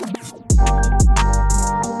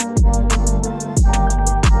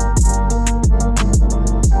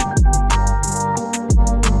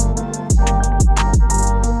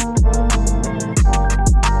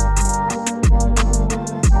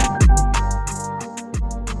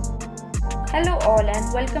Hello, all,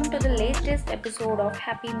 and welcome to the latest episode of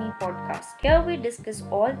Happy Me podcast. Here we discuss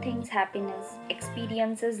all things happiness,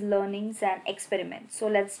 experiences, learnings, and experiments. So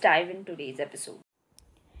let's dive in today's episode.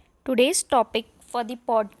 Today's topic for the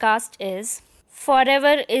podcast is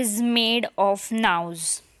Forever is made of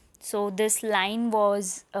nows. So this line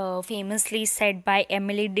was famously said by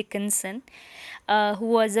Emily Dickinson, who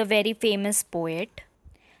was a very famous poet.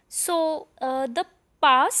 So the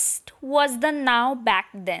past was the now back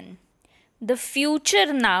then. The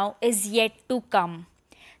future now is yet to come.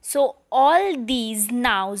 So all these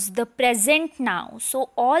nows, the present now, so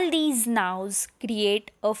all these nows create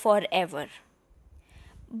a forever.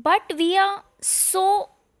 But we are so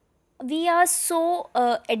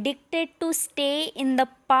addicted to stay in the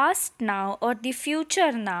past now or the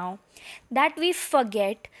future now that we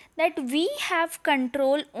forget that we have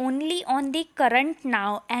control only on the current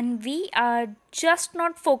now, and we are just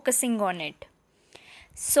not focusing on it.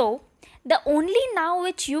 So the only now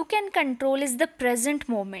which you can control is the present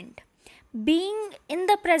moment. Being in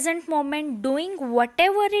the present moment, doing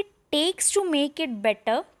whatever it takes to make it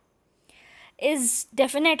better is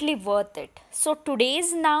definitely worth it. So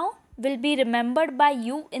today's now will be remembered by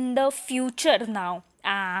you in the future now.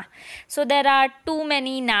 So there are too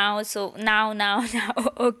many now. So now.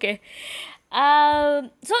 Okay.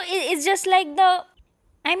 So it's just like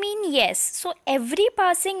yes. So every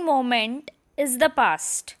passing moment is the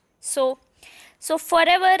past. So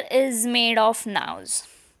forever is made of nows.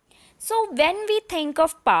 So when we think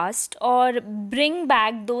of past or bring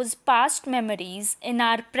back those past memories in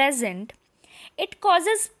our present, it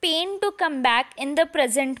causes pain to come back in the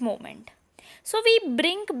present moment. So we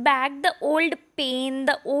bring back the old pain,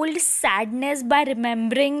 the old sadness by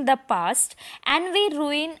remembering the past, and we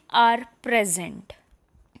ruin our present.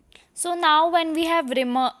 So now when we have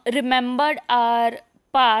remembered our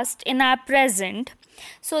past in our present,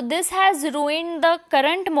 so this has ruined the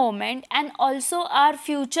current moment and also our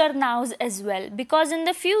future nows as well, because in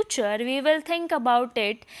the future we will think about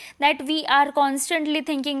it that we are constantly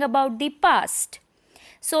thinking about the past.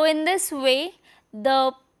 So in this way,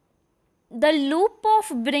 the loop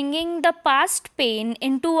of bringing the past pain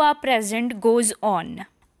into our present goes on.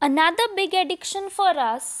 Another big addiction for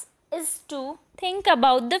us is to think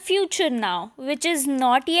about the future now, which is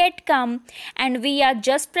not yet come and we are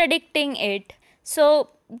just predicting it. So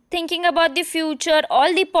thinking about the future,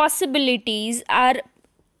 all the possibilities are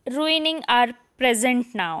ruining our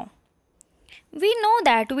present now. We know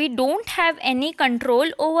that we don't have any control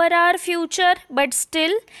over our future, but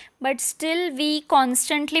still we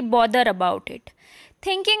constantly bother about it.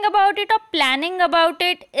 Thinking about it or planning about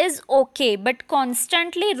it is okay, but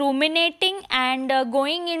constantly ruminating and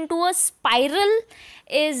going into a spiral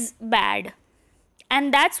is bad.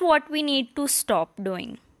 And that's what we need to stop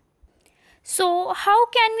doing. So, how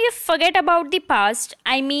can we forget about the past?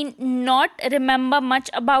 Not remember much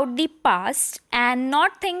about the past and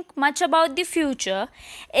not think much about the future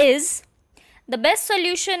is the best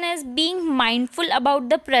solution is being mindful about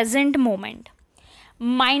the present moment.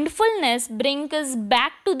 Mindfulness brings us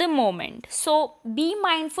back to the moment. So, be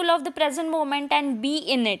mindful of the present moment and be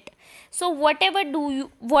in it. So, whatever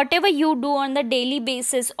you do on the daily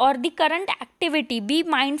basis or the current activity, be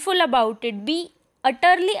mindful about it. Be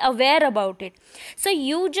utterly aware about it. So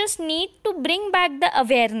you just need to bring back the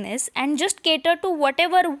awareness and just cater to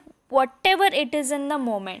whatever it is in the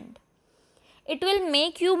moment. It will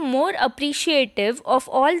make you more appreciative of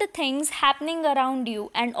all the things happening around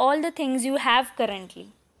you and all the things you have currently.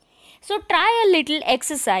 So try a little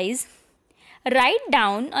exercise. Write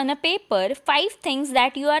down on a paper 5 things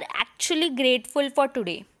that you are actually grateful for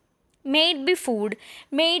today. May it be food,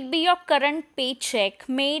 may it be your current paycheck,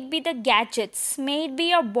 may it be the gadgets, may it be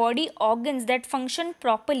your body organs that function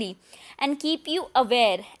properly and keep you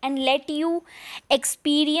aware and let you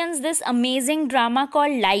experience this amazing drama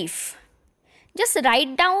called life. Just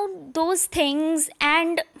write down those things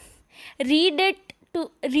and read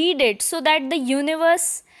it so that the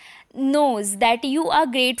universe knows that you are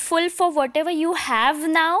grateful for whatever you have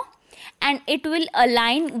now, and it will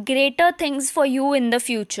align greater things for you in the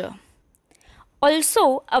future.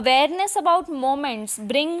 Also, awareness about moments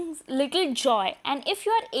brings little joy, and if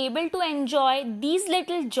you are able to enjoy these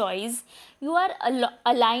little joys, you are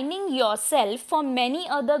aligning yourself for many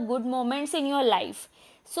other good moments in your life.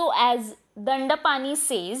 So as Dandapani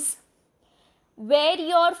says, where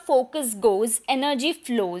your focus goes, energy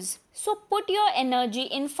flows. So put your energy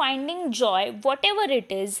in finding joy, whatever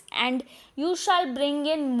it is, and you shall bring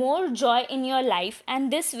in more joy in your life,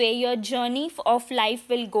 and this way your journey of life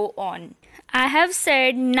will go on. I have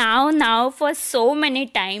said now for so many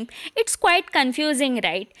times. It's quite confusing,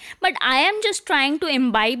 right? But I am just trying to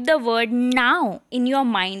imbibe the word now in your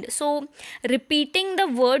mind. So repeating the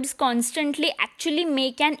words constantly actually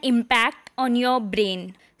make an impact on your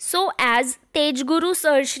brain. So as Tej Guru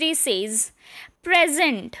Sarshri says,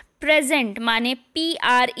 present mane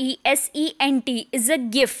present is a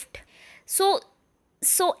gift.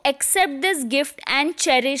 So accept this gift and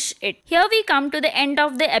cherish it. Here we come to the end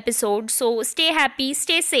of the episode. So stay happy,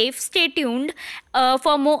 stay safe, stay tuned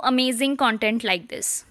for more amazing content like this.